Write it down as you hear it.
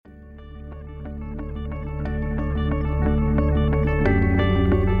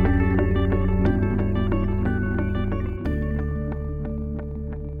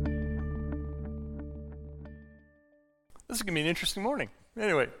going to be an interesting morning.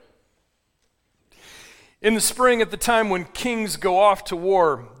 Anyway. In the spring, at the time when kings go off to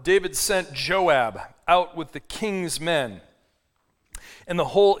war, David sent Joab out with the king's men and the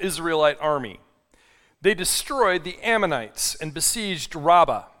whole Israelite army. They destroyed the Ammonites and besieged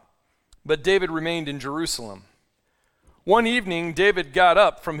Rabbah, but David remained in Jerusalem. One evening, David got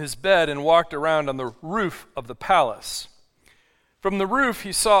up from his bed and walked around on the roof of the palace. From the roof,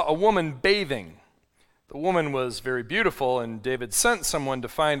 he saw a woman bathing. The woman was very beautiful, and David sent someone to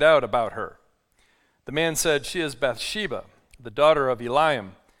find out about her. The man said, "She is Bathsheba, the daughter of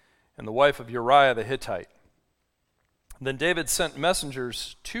Eliam, and the wife of Uriah the Hittite." Then David sent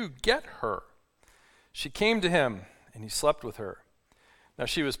messengers to get her. She came to him, and he slept with her. Now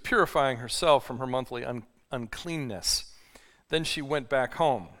she was purifying herself from her monthly uncleanness. Then she went back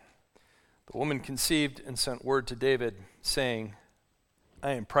home. The woman conceived and sent word to David, saying,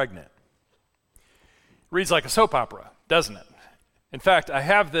 "I am pregnant." Reads like a soap opera, doesn't it? In fact, I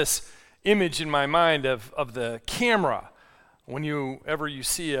have this image in my mind of the camera. Whenever you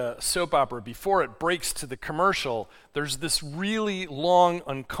see a soap opera, before it breaks to the commercial, there's this really long,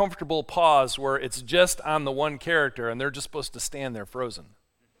 uncomfortable pause where it's just on the one character and they're just supposed to stand there frozen.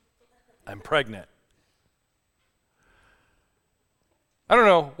 I'm pregnant. I don't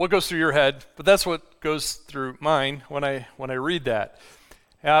know what goes through your head, but that's what goes through mine when I read that.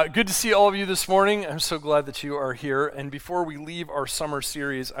 Good to see all of you this morning. I'm so glad that you are here. And before we leave our summer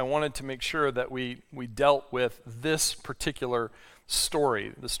series, I wanted to make sure that we dealt with this particular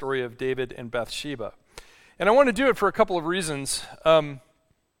story, the story of David and Bathsheba. And I want to do it for a couple of reasons.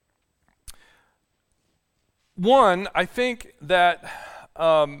 One, I think that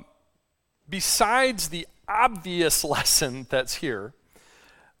besides the obvious lesson that's here,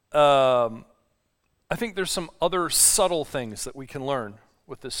 I think there's some other subtle things that we can learn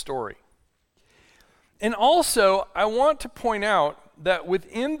with this story. And also, I want to point out that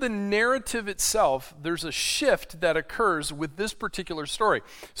within the narrative itself, there's a shift that occurs with this particular story.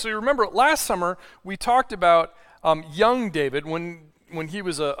 So you remember last summer, we talked about young David when he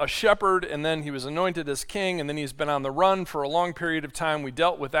was a shepherd, and then he was anointed as king, and then he's been on the run for a long period of time. We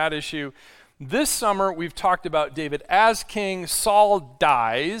dealt with that issue. This summer, we've talked about David as king. Saul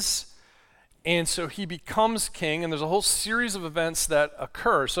dies, and so he becomes king, and there's a whole series of events that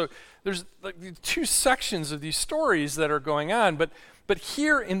occur. So there's like two sections of these stories that are going on, but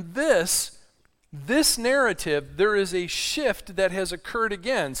here in this narrative, there is a shift that has occurred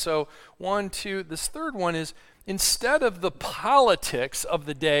again. So this third one is, instead of the politics of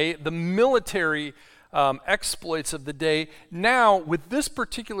the day, the military exploits of the day, now with this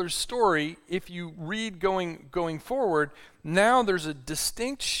particular story, if you read going forward, now there's a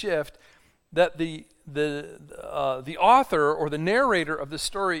distinct shift that the author or the narrator of the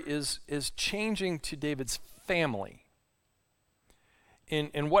story is changing to David's family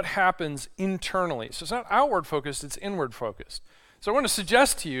in what happens internally. So it's not outward focused, it's inward focused. So I want to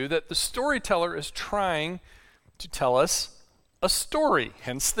suggest to you that the storyteller is trying to tell us a story,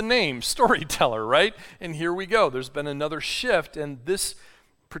 hence the name, storyteller, right? And here we go. There's been another shift, and this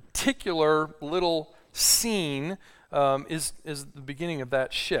particular little scene is the beginning of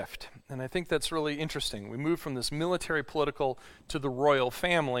that shift. And I think that's really interesting. We move from this military political to the royal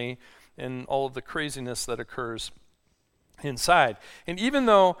family and all of the craziness that occurs inside. And even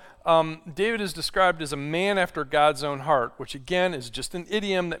though David is described as a man after God's own heart, which again is just an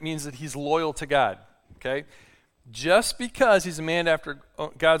idiom that means that he's loyal to God, okay? Just because he's a man after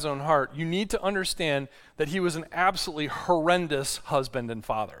God's own heart, you need to understand that he was an absolutely horrendous husband and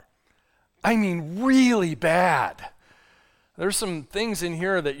father. I mean, really bad. There's some things in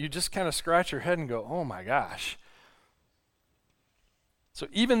here that you just kind of scratch your head and go, oh my gosh. So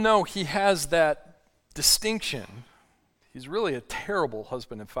even though he has that distinction, he's really a terrible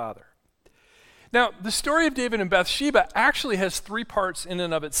husband and father. Now, the story of David and Bathsheba actually has three parts in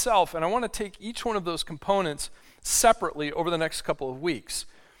and of itself, and I want to take each one of those components separately over the next couple of weeks.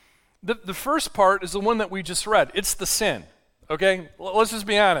 The first part is the one that we just read. It's the sin, okay? Let's just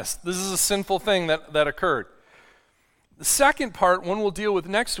be honest. This is a sinful thing that occurred. The second part, one we'll deal with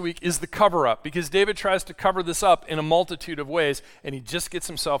next week, is the cover-up, because David tries to cover this up in a multitude of ways, and he just gets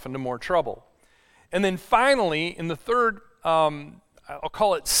himself into more trouble. And then finally, in the third, I'll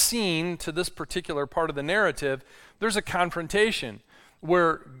call it scene to this particular part of the narrative, there's a confrontation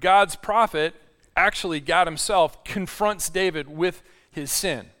where God's prophet, actually God himself, confronts David with his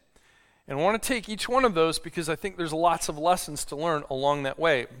sin. And I want to take each one of those because I think there's lots of lessons to learn along that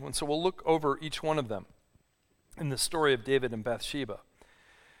way. And so we'll look over each one of them in the story of David and Bathsheba.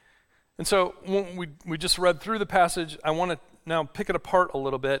 And so when we just read through the passage, I want to now pick it apart a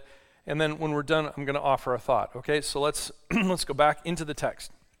little bit and then when we're done, I'm going to offer a thought. Okay, so let's let's go back into the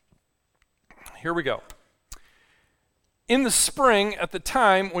text. Here we go. In the spring, at the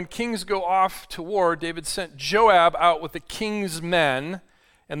time when kings go off to war, David sent Joab out with the king's men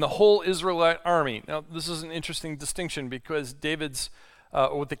and the whole Israelite army. Now, this is an interesting distinction because David's,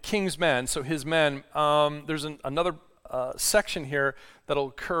 with the king's men, so his men, there's another section here that'll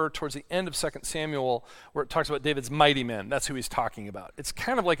occur towards the end of 2 Samuel where it talks about David's mighty men. That's who he's talking about. It's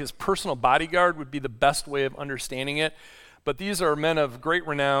kind of like his personal bodyguard would be the best way of understanding it, but these are men of great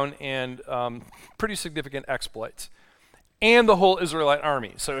renown and pretty significant exploits. And the whole Israelite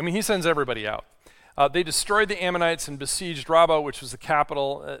army. So, I mean, he sends everybody out. They destroyed the Ammonites and besieged Rabbah, which was the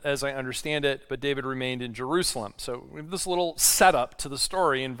capital, as I understand it, but David remained in Jerusalem. So we have this little setup to the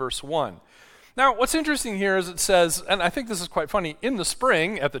story in verse 1. Now, what's interesting here is it says, and I think this is quite funny, in the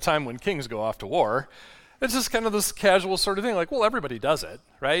spring, at the time when kings go off to war, it's just kind of this casual sort of thing, like, well, everybody does it,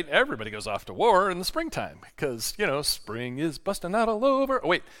 right? Everybody goes off to war in the springtime, because, you know, spring is busting out all over. Oh,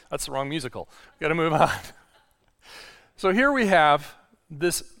 wait, that's the wrong musical. Got to move on. So here we have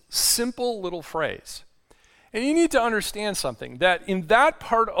this simple little phrase. And you need to understand something, that in that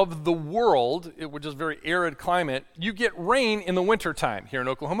part of the world, which is a very arid climate, you get rain in the wintertime. Here in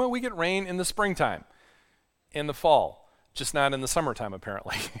Oklahoma, we get rain in the springtime, in the fall, just not in the summertime,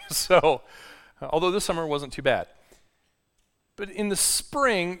 apparently. So, although this summer wasn't too bad. But in the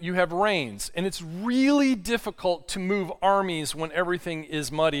spring, you have rains, and it's really difficult to move armies when everything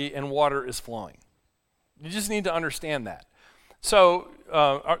is muddy and water is flowing. You just need to understand that. So,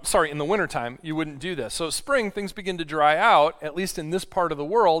 in the wintertime, you wouldn't do this. So spring, things begin to dry out, at least in this part of the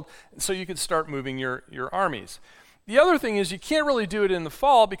world, so you could start moving your armies. The other thing is you can't really do it in the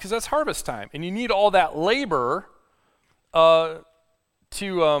fall because that's harvest time, and you need all that labor to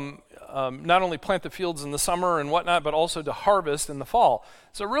not only plant the fields in the summer and whatnot, but also to harvest in the fall.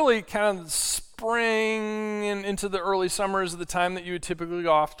 So really kind of spring and into the early summer is the time that you would typically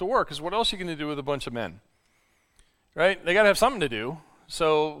go off to work, because what else are you going to do with a bunch of men? Right? They got to have something to do.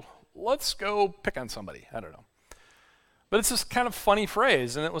 So let's go pick on somebody. I don't know. But it's this kind of funny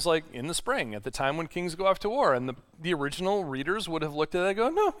phrase, and it was like in the spring, at the time when kings go off to war. And the original readers would have looked at it and go,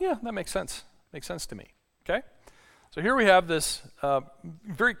 no, yeah, that makes sense. Makes sense to me. Okay? So here we have this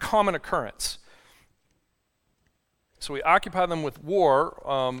very common occurrence. So we occupy them with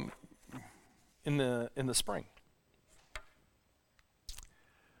war in the spring.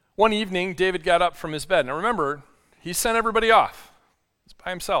 One evening, David got up from his bed. Now remember, he sent everybody off. He's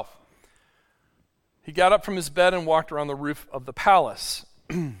by himself. He got up from his bed and walked around the roof of the palace.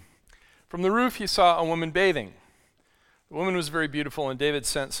 From the roof, he saw a woman bathing. The woman was very beautiful, and David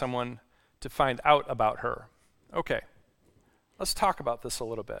sent someone to find out about her. Okay, let's talk about this a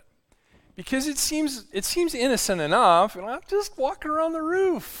little bit. Because it seems innocent enough, and I'm just walking around the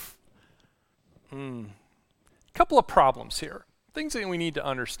roof. Couple of problems here, things that we need to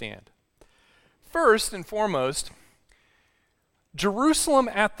understand. First and foremost, Jerusalem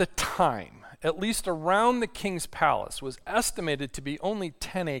at the time, at least around the king's palace, was estimated to be only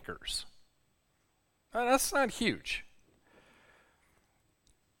 10 acres. Now, that's not huge.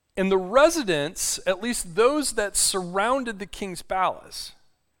 And the residents, at least those that surrounded the king's palace,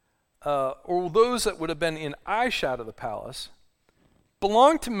 or those that would have been in eyeshot of the palace,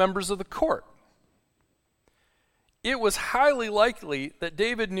 belonged to members of the court. It was highly likely that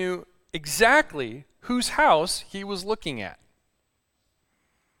David knew exactly whose house he was looking at.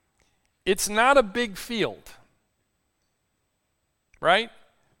 It's not a big field, right?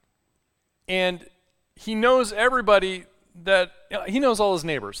 And he knows everybody he knows all his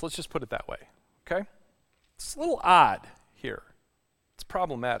neighbors. Let's just put it that way, okay? It's a little odd here. It's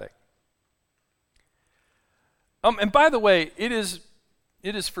problematic. And by the way, it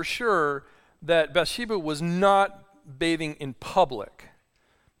is for sure that Bathsheba was not bathing in public.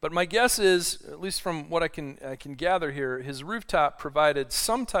 But my guess is, at least from what I can gather here, his rooftop provided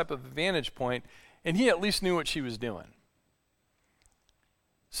some type of vantage point, and he at least knew what she was doing.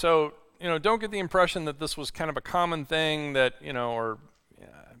 So, don't get the impression that this was kind of a common thing that,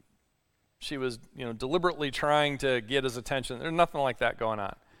 she was, deliberately trying to get his attention. There's nothing like that going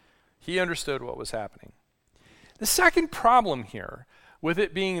on. He understood what was happening. The second problem here, with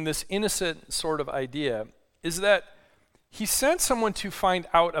it being this innocent sort of idea, is that he sent someone to find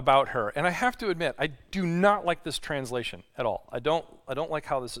out about her. And I have to admit, I do not like this translation at all. I don't like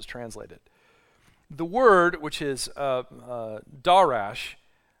how this is translated. The word, which is darash,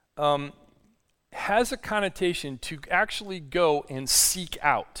 has a connotation to actually go and seek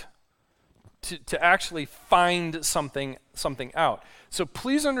out, to actually find something out. So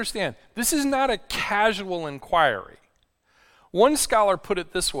please understand, this is not a casual inquiry. One scholar put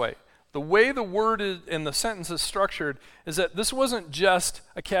it this way: The way the word is, and the sentence is structured is that this wasn't just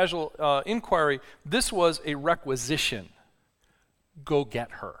a casual inquiry, this was a requisition. Go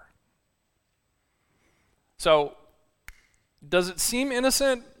get her. So, does it seem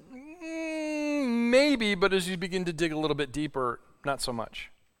innocent? Maybe, but as you begin to dig a little bit deeper, not so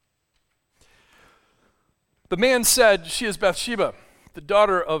much. The man said, she is Bathsheba, the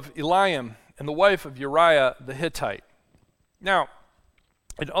daughter of Eliam, and the wife of Uriah the Hittite. Now,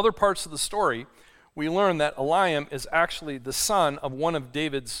 in other parts of the story, we learn that Eliam is actually the son of one of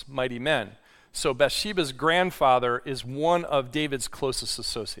David's mighty men. So Bathsheba's grandfather is one of David's closest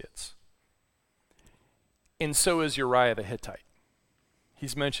associates. And so is Uriah the Hittite.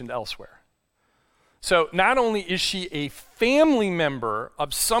 He's mentioned elsewhere. So not only is she a family member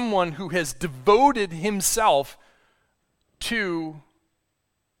of someone who has devoted himself to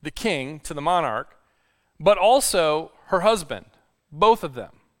the king, to the monarch, but also her husband, both of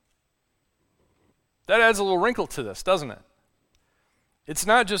them. That adds a little wrinkle to this, doesn't it? It's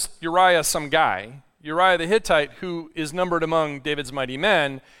not just Uriah, some guy, Uriah the Hittite, who is numbered among David's mighty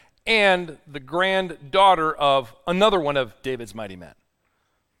men, and the granddaughter of another one of David's mighty men.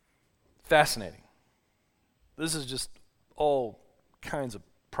 Fascinating. This is just all kinds of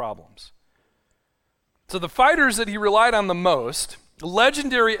problems. So the fighters that he relied on the most,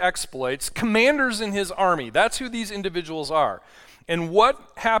 legendary exploits, commanders in his army, that's who these individuals are. And what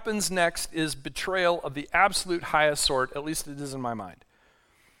happens next is betrayal of the absolute highest sort, at least it is in my mind.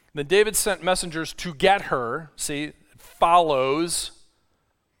 Then David sent messengers to get her, see, it follows.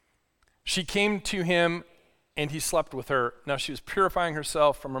 She came to him and he slept with her. Now she was purifying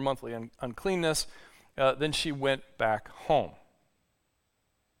herself from her monthly uncleanness. Then she went back home.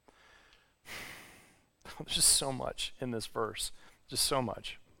 There's just so much in this verse, just so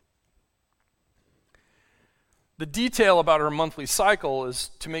much. The detail about her monthly cycle is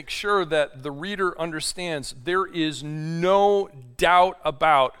to make sure that the reader understands there is no doubt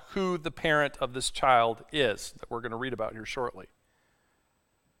about who the parent of this child is, that we're going to read about here shortly.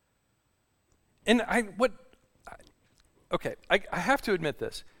 And I have to admit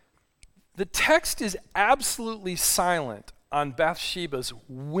this. The text is absolutely silent on Bathsheba's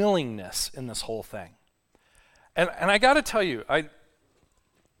willingness in this whole thing. And I got to tell you,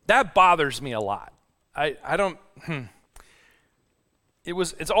 that bothers me a lot.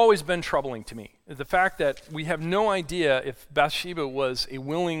 It's always been troubling to me. The fact that we have no idea if Bathsheba was a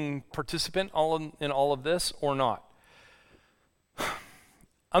willing participant in all of this or not.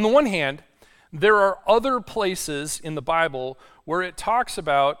 On the one hand, there are other places in the Bible where it talks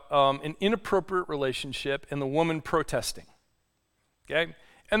about an inappropriate relationship and the woman protesting. Okay?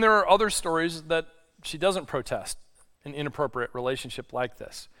 And there are other stories that she doesn't protest an inappropriate relationship like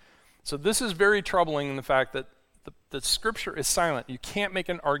this. So this is very troubling in the fact that the scripture is silent. You can't make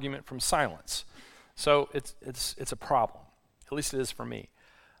an argument from silence. So it's a problem. At least it is for me.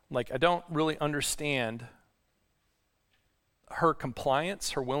 Like, I don't really understand her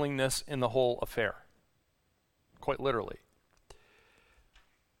compliance, her willingness in the whole affair. Quite literally.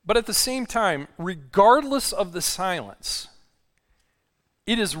 But at the same time, regardless of the silence,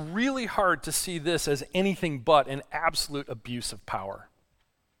 it is really hard to see this as anything but an absolute abuse of power.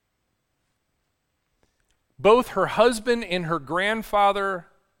 Both her husband and her grandfather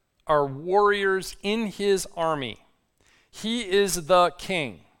are warriors in his army. He is the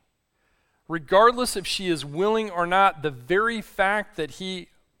king. Regardless if she is willing or not, the very fact that he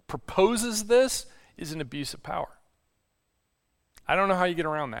proposes this is an abuse of power. I don't know how you get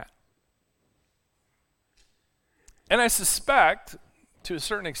around that. And I suspect, to a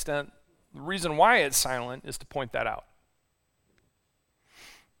certain extent, the reason why it's silent is to point that out.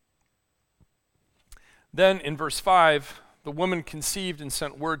 Then in verse 5, the woman conceived and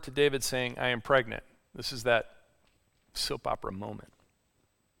sent word to David saying, I am pregnant. This is that soap opera moment.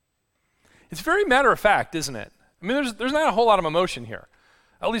 It's very matter of fact, isn't it? I mean, there's not a whole lot of emotion here.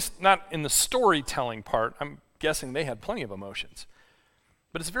 At least not in the storytelling part. I'm guessing they had plenty of emotions.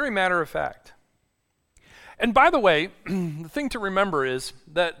 But it's very matter of fact. And by the way, the thing to remember is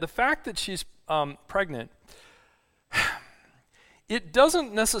that the fact that she's pregnant, it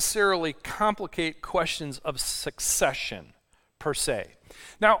doesn't necessarily complicate questions of succession per se.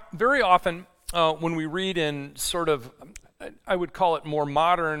 Now, very often when we read in sort of, I would call it more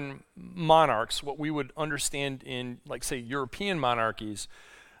modern monarchs, what we would understand in, like, say, European monarchies,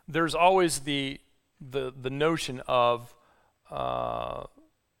 there's always the notion of a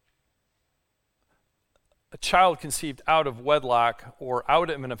child conceived out of wedlock or out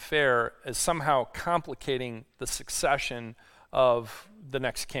of an affair as somehow complicating the succession of the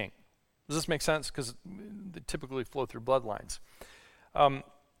next king. Does this make sense? Because they typically flow through bloodlines.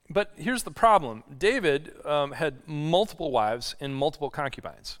 But here's the problem. David had multiple wives and multiple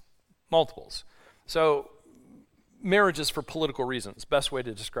concubines, multiples. So marriages for political reasons, best way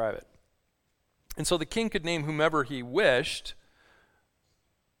to describe it. And so the king could name whomever he wished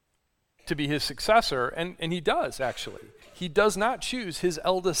to be his successor, and he does, actually. He does not choose his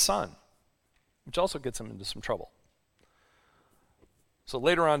eldest son, which also gets him into some trouble. So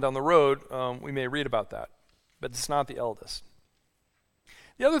later on down the road, we may read about that, but it's not the eldest.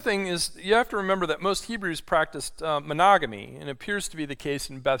 The other thing is you have to remember that most Hebrews practiced monogamy, and it appears to be the case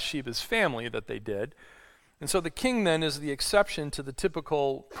in Bathsheba's family that they did. And so the king then is the exception to the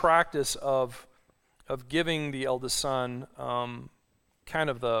typical practice of giving the eldest son kind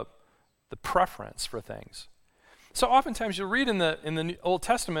of the preference for things. So oftentimes you'll read in the Old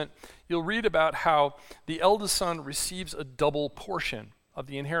Testament, you'll read about how the eldest son receives a double portion of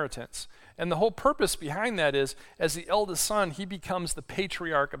the inheritance. And the whole purpose behind that is, as the eldest son, he becomes the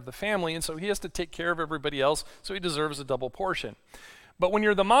patriarch of the family, and so he has to take care of everybody else, so he deserves a double portion. But when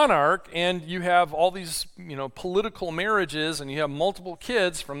you're the monarch and you have all these, political marriages and you have multiple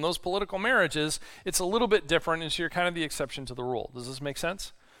kids from those political marriages, it's a little bit different, and so you're kind of the exception to the rule. Does this make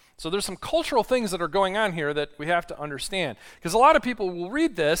sense? So there's some cultural things that are going on here that we have to understand. Because a lot of people will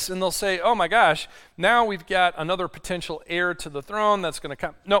read this and they'll say, oh my gosh, now we've got another potential heir to the throne that's going to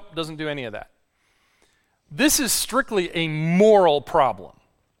come. Nope, doesn't do any of that. This is strictly a moral problem.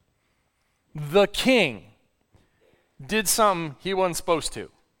 The king did something he wasn't supposed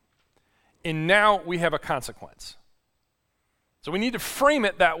to. And now we have a consequence. So we need to frame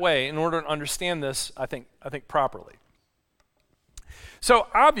it that way in order to understand this, I think properly. So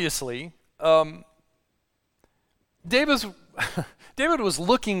obviously, David was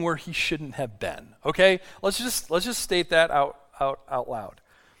looking where he shouldn't have been. Okay, let's just state that out loud.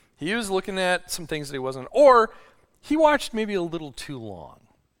 He was looking at some things that he wasn't, or he watched maybe a little too long.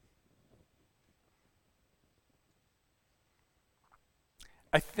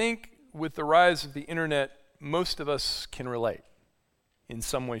 I think with the rise of the internet, most of us can relate in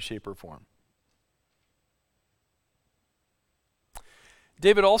some way, shape, or form.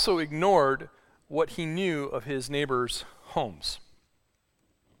 David also ignored what he knew of his neighbors' homes.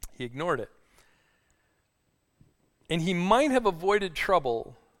 He ignored it. And he might have avoided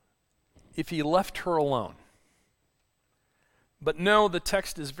trouble if he left her alone. But no, the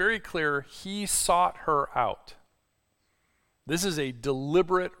text is very clear. He sought her out. This is a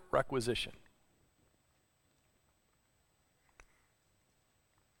deliberate requisition.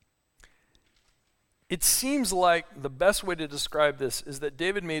 It seems like the best way to describe this is that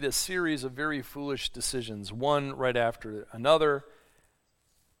David made a series of very foolish decisions, one right after another.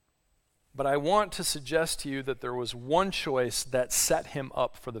 But I want to suggest to you that there was one choice that set him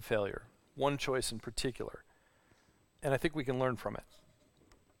up for the failure, one choice in particular. And I think we can learn from it.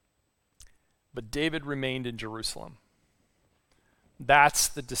 But David remained in Jerusalem. That's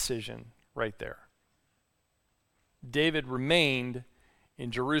the decision right there. David remained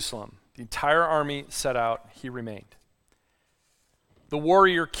in Jerusalem. The entire army set out, he remained. The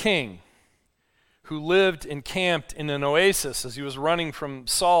warrior king who lived encamped in an oasis as he was running from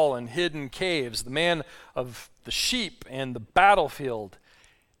Saul in hidden caves, the man of the sheep and the battlefield,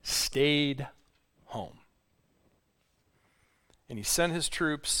 stayed home. And he sent his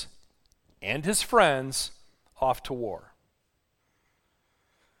troops and his friends off to war.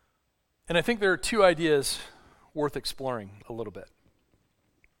 And I think there are two ideas worth exploring a little bit.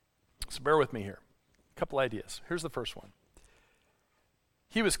 So bear with me here. A couple ideas. Here's the first one.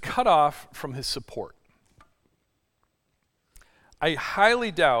 He was cut off from his support. I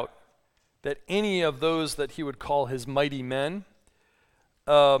highly doubt that any of those that he would call his mighty men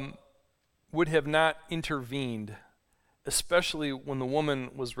would have not intervened, especially when the woman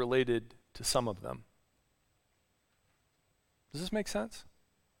was related to some of them. Does this make sense?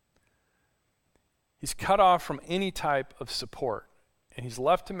 He's cut off from any type of support. And he's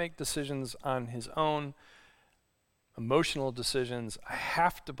left to make decisions on his own, emotional decisions. I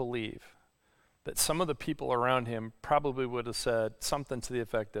have to believe that some of the people around him probably would have said something to the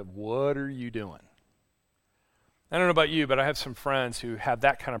effect of, "What are you doing?" I don't know about you, but I have some friends who have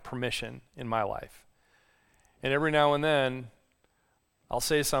that kind of permission in my life. And every now and then, I'll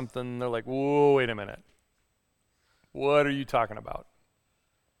say something, and they're like, "Whoa, wait a minute. What are you talking about?"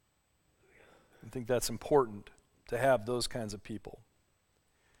 I think that's important to have those kinds of people.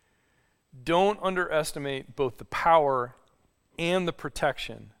 Don't underestimate both the power and the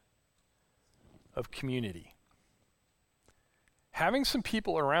protection of community. Having some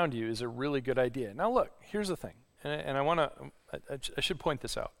people around you is a really good idea. Now look, here's the thing, and I should point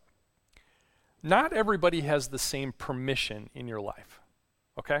this out. Not everybody has the same permission in your life.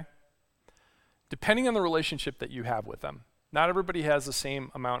 okay? Depending on the relationship that you have with them. Not everybody has the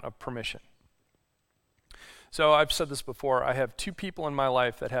same amount of permission. So I've said this before, I have two people in my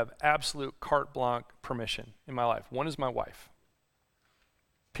life that have absolute carte blanche permission in my life. One is my wife,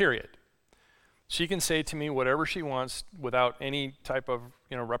 period. She can say to me whatever she wants without any type of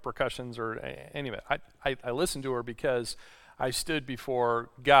repercussions or any of it. I listen to her because I stood before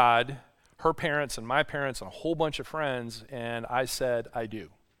God, her parents and my parents and a whole bunch of friends, and I said, I do.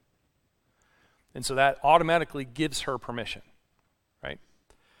 And so that automatically gives her permission, right?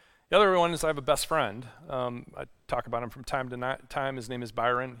 The other one is I have a best friend. I talk about him from time to time. His name is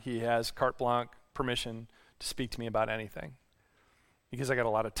Byron. He has carte blanche permission to speak to me about anything because I got a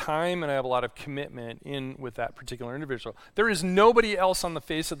lot of time and I have a lot of commitment in with that particular individual. There is nobody else on the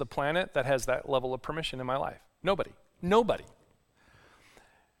face of the planet that has that level of permission in my life. Nobody.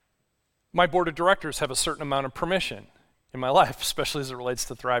 My board of directors have a certain amount of permission in my life, especially as it relates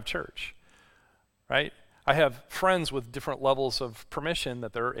to Thrive Church, right? I have friends with different levels of permission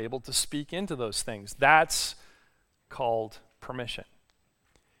that they're able to speak into those things. That's called permission.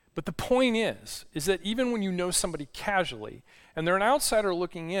 But the point is that even when you know somebody casually, and they're an outsider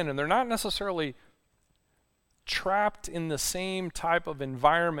looking in, and they're not necessarily trapped in the same type of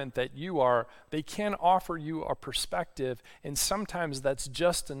environment that you are, they can offer you a perspective, and sometimes that's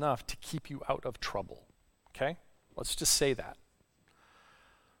just enough to keep you out of trouble, okay? Let's just say that.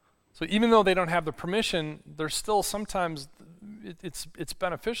 So even though they don't have the permission, there's still sometimes, it's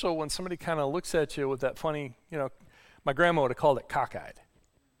beneficial when somebody kind of looks at you with that funny, my grandma would have called it cockeyed.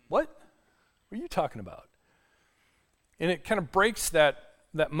 What are you talking about? And it kind of breaks that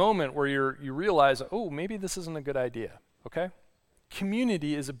moment where you realize, oh, maybe this isn't a good idea, okay?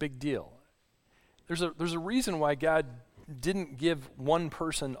 Community is a big deal. There's a reason why God didn't give one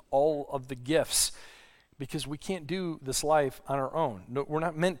person all of the gifts, because we can't do this life on our own. No, we're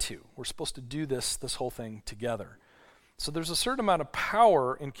not meant to. We're supposed to do this whole thing together. So there's a certain amount of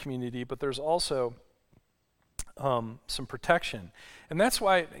power in community, but there's also some protection. And that's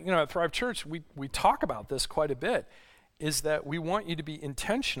why, at Thrive Church, we talk about this quite a bit, is that we want you to be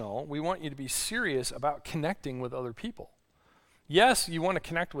intentional. We want you to be serious about connecting with other people. Yes, you want to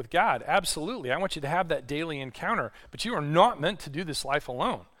connect with God. Absolutely. I want you to have that daily encounter, but you are not meant to do this life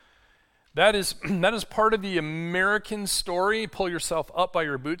alone. That is part of the American story, pull yourself up by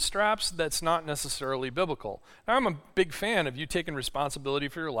your bootstraps. That's not necessarily biblical. Now, I'm a big fan of you taking responsibility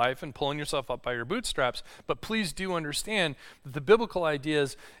for your life and pulling yourself up by your bootstraps, but please do understand that the biblical idea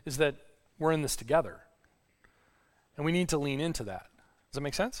is that we're in this together, and we need to lean into that. Does that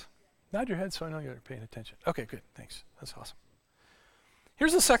make sense? Nod your head so I know you're paying attention. Okay, good, thanks. That's awesome.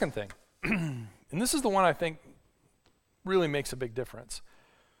 Here's the second thing, and this is the one I think really makes a big difference.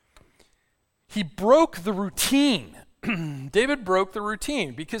 He broke the routine. David broke the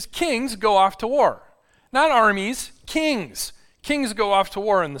routine because kings go off to war. Not armies, kings. Kings go off to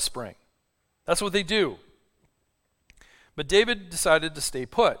war in the spring. That's what they do. But David decided to stay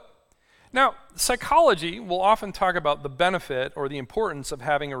put. Now, psychology will often talk about the benefit or the importance of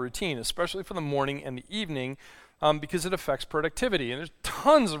having a routine, especially for the morning and the evening, because it affects productivity. And there's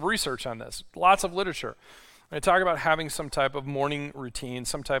tons of research on this, lots of literature. I talk about having some type of morning routine,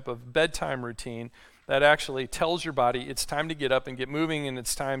 some type of bedtime routine that actually tells your body it's time to get up and get moving, and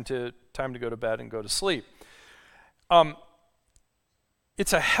it's time to go to bed and go to sleep.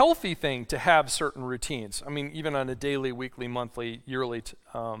 It's a healthy thing to have certain routines. I mean, even on a daily, weekly, monthly, yearly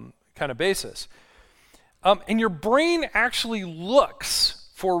kind of basis. And your brain actually looks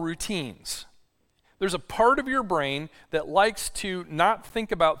for routines. There's a part of your brain that likes to not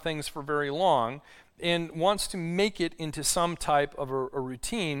think about things for very long and wants to make it into some type of a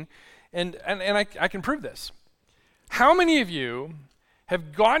routine. And I can prove this. How many of you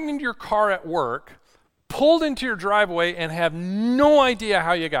have gotten into your car at work, pulled into your driveway, and have no idea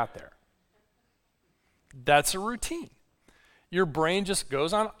how you got there? That's a routine. Your brain just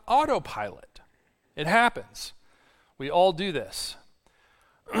goes on autopilot. It happens. We all do this.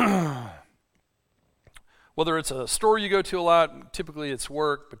 Whether it's a store you go to a lot, typically it's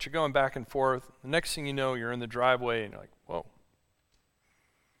work, but you're going back and forth. The next thing you know, you're in the driveway and you're like, whoa.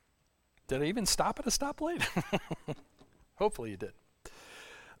 Did I even stop at a stoplight? Hopefully you did.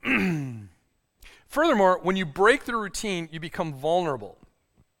 Furthermore, when you break the routine, you become vulnerable.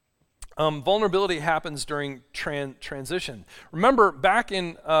 Vulnerability happens during transition. Remember back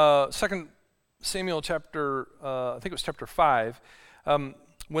in 2 Samuel chapter, I think it was chapter 5,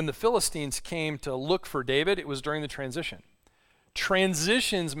 when the Philistines came to look for David, it was during the transition.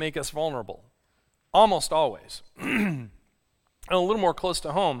 Transitions make us vulnerable, almost always. And a little more close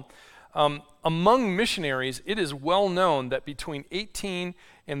to home, Among missionaries, it is well known that between 18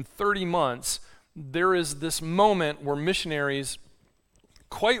 and 30 months, there is this moment where missionaries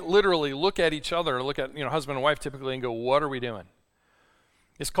quite literally look at each other, look at husband and wife typically, and go, "What are we doing?"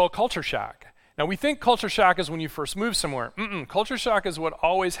 It's called culture shock. Now, we think culture shock is when you first move somewhere. Culture shock is what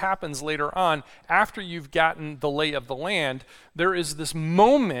always happens later on after you've gotten the lay of the land. There is this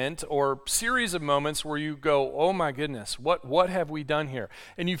moment or series of moments where you go, "Oh my goodness, what have we done here?"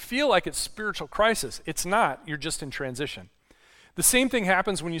 And you feel like it's spiritual crisis. It's not. You're just in transition. The same thing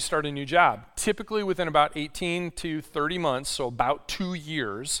happens when you start a new job. Typically within about 18 to 30 months, so about 2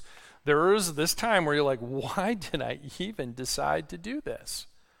 years, there is this time where you're like, "Why did I even decide to do this?"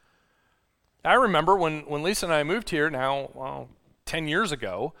 I remember when Lisa and I moved here now, 10 years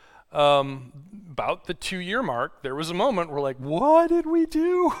ago, about the 2-year mark, there was a moment where like, what did we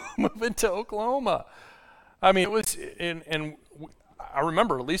do moving to Oklahoma? I mean, it was, and I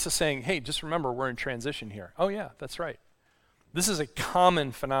remember Lisa saying, "Hey, just remember we're in transition here." Oh yeah, that's right. This is a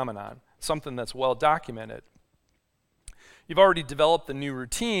common phenomenon, something that's well documented. You've already developed the new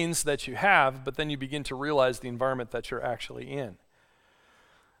routines that you have, but then you begin to realize the environment that you're actually in.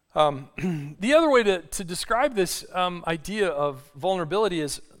 The other way to describe this idea of vulnerability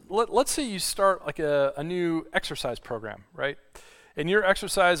is, let's say you start like a new exercise program, right? And you're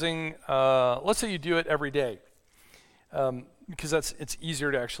exercising, let's say you do it every day, because it's easier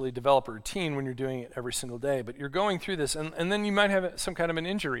to actually develop a routine when you're doing it every single day. But you're going through this, and then you might have some kind of an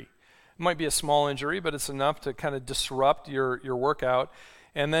injury. It might be a small injury, but it's enough to kind of disrupt your workout.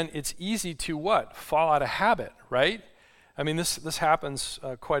 And then it's easy to what? Fall out of habit, right? I mean, this happens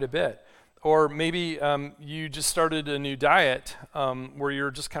quite a bit. Or maybe you just started a new diet where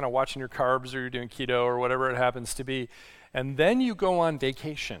you're just kind of watching your carbs, or you're doing keto, or whatever it happens to be, and then you go on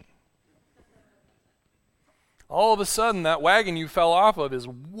vacation. All of a sudden, that wagon you fell off of is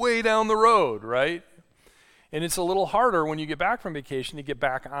way down the road, right? And it's a little harder when you get back from vacation to get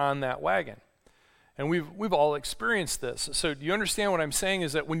back on that wagon. And we've all experienced this. So do you understand what I'm saying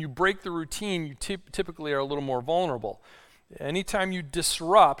is that when you break the routine, you typically are a little more vulnerable. Anytime you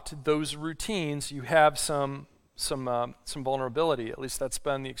disrupt those routines, you have some vulnerability. At least that's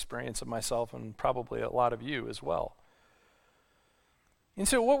been the experience of myself and probably a lot of you as well. And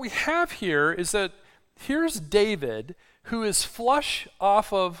so what we have here is that here's David, who is flush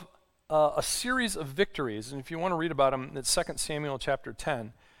off of a series of victories. And if you want to read about him, it's 2 Samuel chapter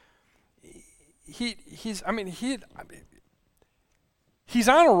 10. He's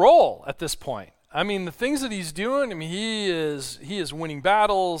on a roll at this point. I mean, the things that he's doing, he is winning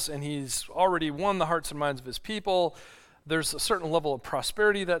battles, and he's already won the hearts and minds of his people. There's a certain level of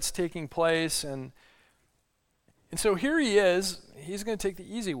prosperity that's taking place, and so here he is. He's going to take the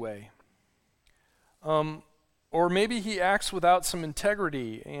easy way. Or maybe he acts without some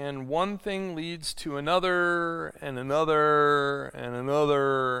integrity, and one thing leads to another, and another, and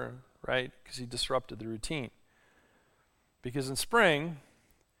another, right? Because he disrupted the routine. Because in spring,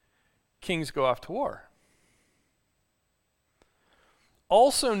 kings go off to war.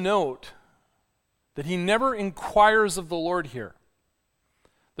 Also note that he never inquires of the Lord here.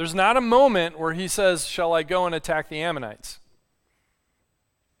 There's not a moment where he says, "Shall I go and attack the Ammonites?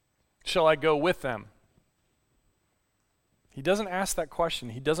 Shall I go with them?" He doesn't ask that question.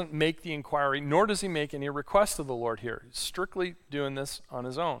 He doesn't make the inquiry, nor does he make any request of the Lord here. He's strictly doing this on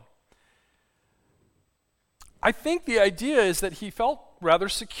his own. I think the idea is that he felt rather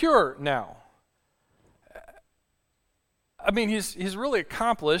secure now. I mean, he's really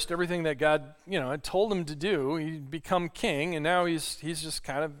accomplished everything that God, had told him to do. He'd become king, and now he's just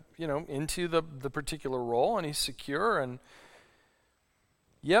kind of, into the particular role, and he's secure. And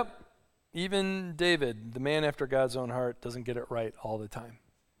yep, even David, the man after God's own heart, doesn't get it right all the time.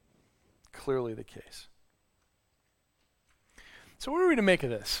 Clearly the case. So what are we to make of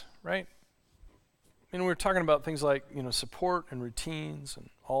this, right? We're talking about things like, support and routines and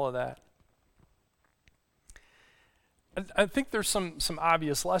all of that. I think there's some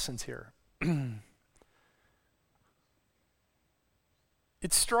obvious lessons here.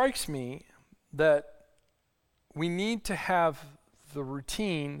 It strikes me that we need to have the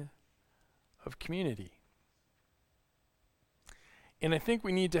routine of community. And I think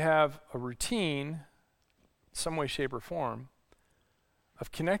we need to have a routine, some way, shape, or form,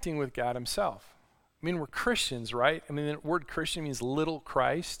 of connecting with God himself. We're Christians, right? The word Christian means little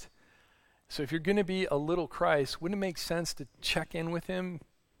Christ. So if you're going to be a little Christ, wouldn't it make sense to check in with him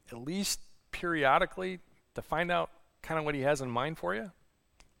at least periodically to find out kind of what he has in mind for you,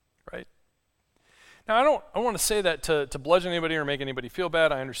 right? Now, I don't want to say that to bludgeon anybody or make anybody feel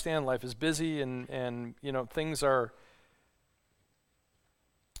bad. I understand life is busy and things are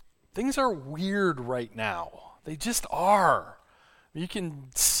things are weird right now. They just are. You can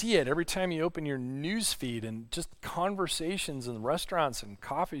see it every time you open your news feed, and just conversations in restaurants and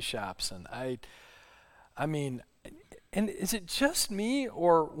coffee shops. And I mean, and is it just me,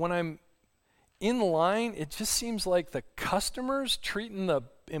 or when I'm in line, it just seems like the customers treating the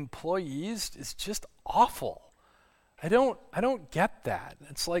employees is just awful. I don't get that.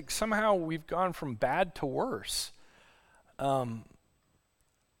 It's like somehow we've gone from bad to worse.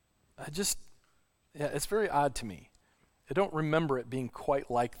 It's very odd to me. I don't remember it being quite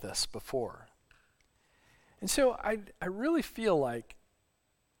like this before. And so I really feel like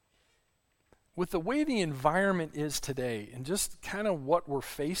with the way the environment is today and just kind of what we're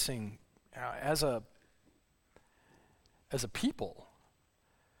facing as a people,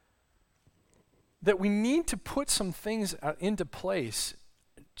 that we need to put some things into place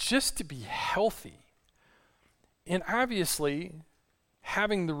just to be healthy. And obviously,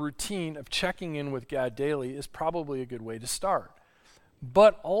 having the routine of checking in with God daily is probably a good way to start.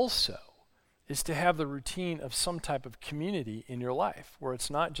 But also is to have the routine of some type of community in your life where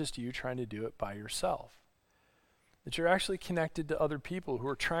it's not just you trying to do it by yourself. That you're actually connected to other people who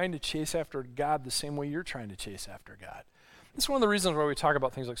are trying to chase after God the same way you're trying to chase after God. That's one of the reasons why we talk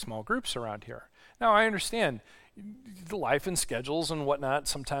about things like small groups around here. Now, I understand the life and schedules and whatnot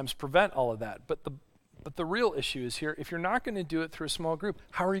sometimes prevent all of that, but the real issue is here, if you're not going to do it through a small group,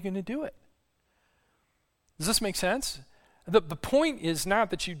 how are you going to do it? Does this make sense? The point is not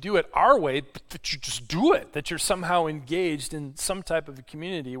that you do it our way, but that you just do it, that you're somehow engaged in some type of a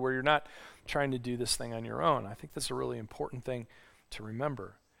community where you're not trying to do this thing on your own. I think that's a really important thing to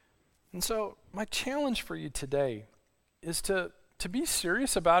remember. And so my challenge for you today is to be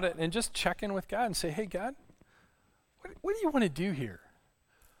serious about it and just check in with God and say, hey, God, what do you want to do here?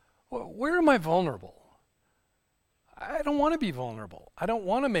 Where am I vulnerable? I don't want to be vulnerable. I don't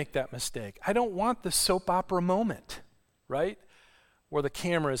want to make that mistake. I don't want the soap opera moment, right? Where the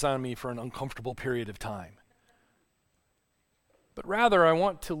camera is on me for an uncomfortable period of time. But rather, I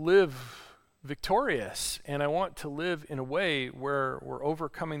want to live victorious, and I want to live in a way where we're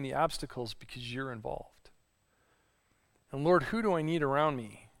overcoming the obstacles because you're involved. And Lord, who do I need around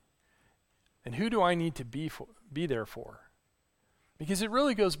me? And who do I need to be there for? Because it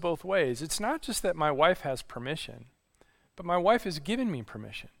really goes both ways. It's not just that my wife has permission, but my wife has given me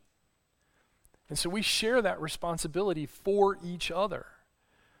permission. And so we share that responsibility for each other.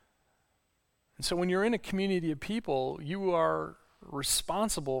 And so when you're in a community of people, you are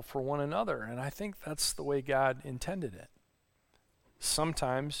responsible for one another. And I think that's the way God intended it.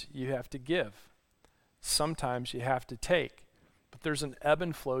 Sometimes you have to give. Sometimes you have to take. But there's an ebb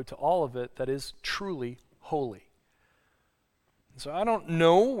and flow to all of it that is truly holy. So I don't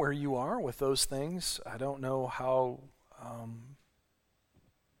know where you are with those things. I don't know how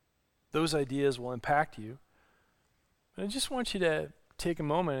those ideas will impact you. But I just want you to take a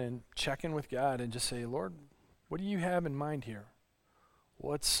moment and check in with God and just say, Lord, what do you have in mind here?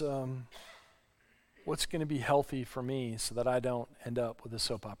 What's going to be healthy for me so that I don't end up with a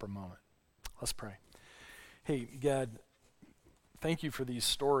soap opera moment? Let's pray. Hey, God, thank you for these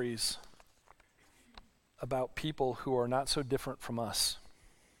stories about people who are not so different from us.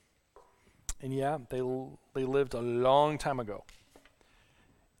 And yeah, they lived a long time ago.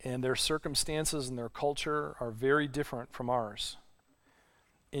 And their circumstances and their culture are very different from ours.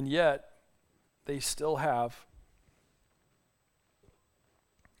 And yet, they still have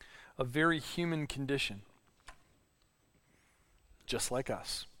a very human condition, just like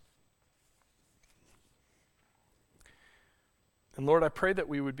us. And Lord, I pray that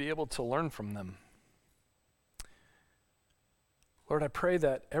we would be able to learn from them. Lord, I pray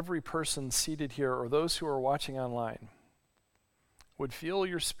that every person seated here or those who are watching online would feel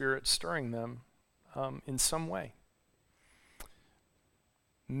your Spirit stirring them in some way.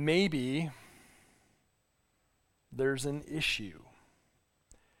 Maybe there's an issue.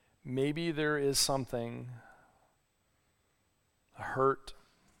 Maybe there is something, a hurt,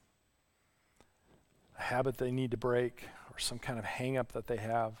 a habit they need to break, or some kind of hang-up that they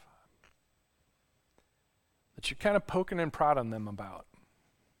have that you're kind of poking and prodding them about.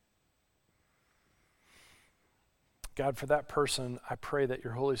 God, for that person, I pray that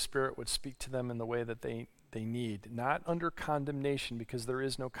your Holy Spirit would speak to them in the way that they need, not under condemnation, because there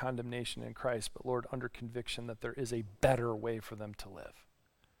is no condemnation in Christ, but Lord, under conviction that there is a better way for them to live.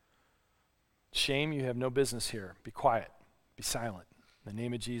 Shame, you have no business here. Be quiet. Be silent. In the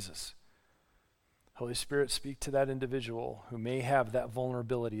name of Jesus. Holy Spirit, speak to that individual who may have that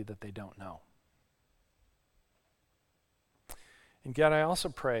vulnerability that they don't know. And God, I also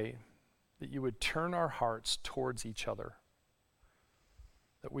pray that you would turn our hearts towards each other.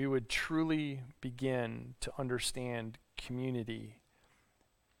 that we would truly begin to understand community,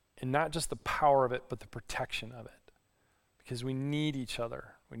 and not just the power of it, but the protection of it. Because we need each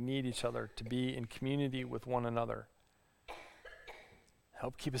other. We need each other to be in community with one another.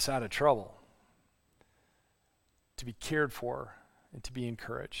 Help keep us out of trouble, to be cared for, and to be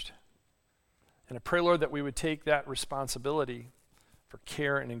encouraged. And I pray, Lord, that we would take that responsibility for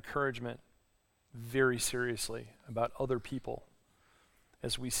care and encouragement very seriously about other people.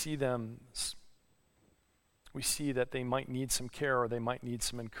 As we see them, we see that they might need some care or they might need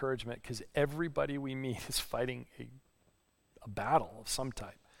some encouragement, because everybody we meet is fighting a battle of some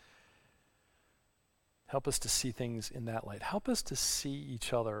type. Help us to see things in that light. Help us to see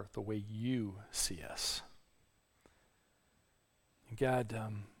each other the way you see us. And God,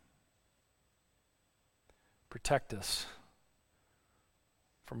 protect us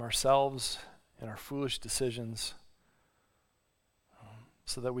from ourselves and our foolish decisions,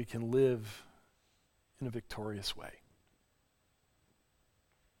 so that we can live in a victorious way.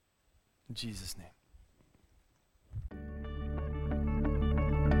 In Jesus' name.